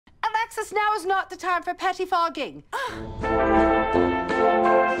Alexis, now is not the time for pettifogging.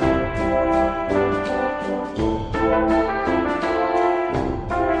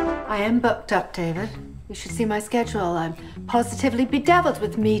 I am booked up, David. You should see my schedule. I'm positively bedeviled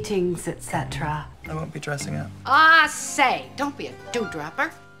with meetings, etc. I won't be dressing up. Ah, say, don't be a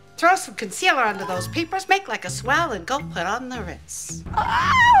dewdropper. Throw some concealer under those peepers, make like a swell, and go put on the Ritz.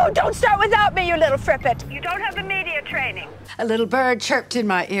 Oh, don't start without me, you little frippet. You don't have the media training. A little bird chirped in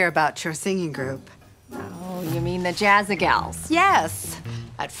my ear about your singing group. Oh, you mean the Jazzy Gals? Yes.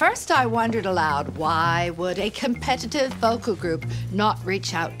 At first I wondered aloud, why would a competitive vocal group not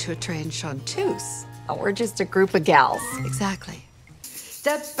reach out to a trained chanteuse? Oh, we're just a group of gals. Exactly.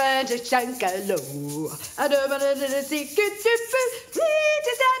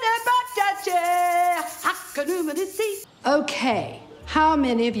 Okay, how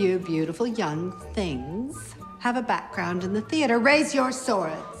many of you beautiful young things have a background in the theater? Raise your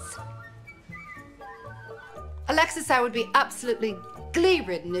swords. Alexis, I would be absolutely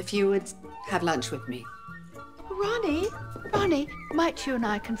glee-ridden if you would have lunch with me. Ronnie, might you and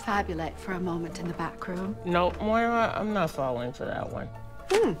I confabulate for a moment in the back room? No, Moira, I'm not falling for that one.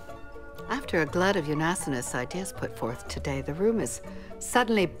 After a glut of Unasinus ideas put forth today, the room is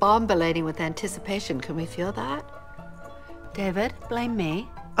suddenly bombilating with anticipation. Can we feel that? David, blame me.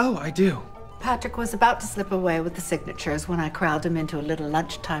 Oh, I do. Patrick was about to slip away with the signatures when I corralled him into a little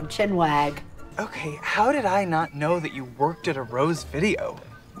lunchtime chinwag. Okay, how did I not know that you worked at a Rose video?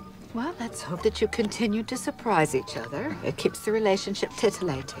 Well, let's hope that you continue to surprise each other. It keeps the relationship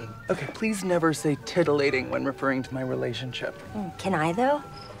titillating. Okay, please never say titillating when referring to my relationship. Can I, though?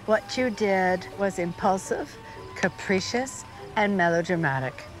 What you did was impulsive, capricious, and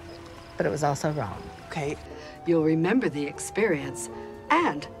melodramatic. But it was also wrong. Okay. You'll remember the experience,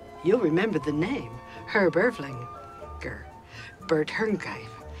 and you'll remember the name. Herb Ervlinger. Bert Herngreif.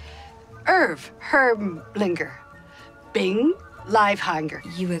 Irv Herblinger. Bing Livehanger.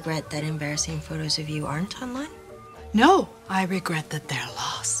 You regret that embarrassing photos of you aren't online? No, I regret that they're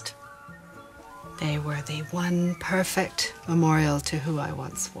lost. They were the one perfect memorial to who I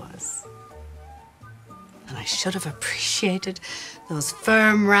once was. And I should have appreciated those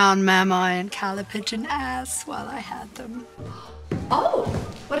firm, round mammae and calipigeon ass while I had them. Oh,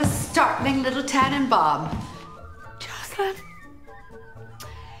 what a startling little Tannenbaum. Jocelyn,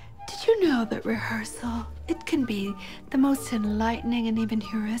 did you know that rehearsal, it can be the most enlightening and even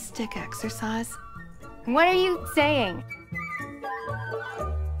heuristic exercise? What are you saying?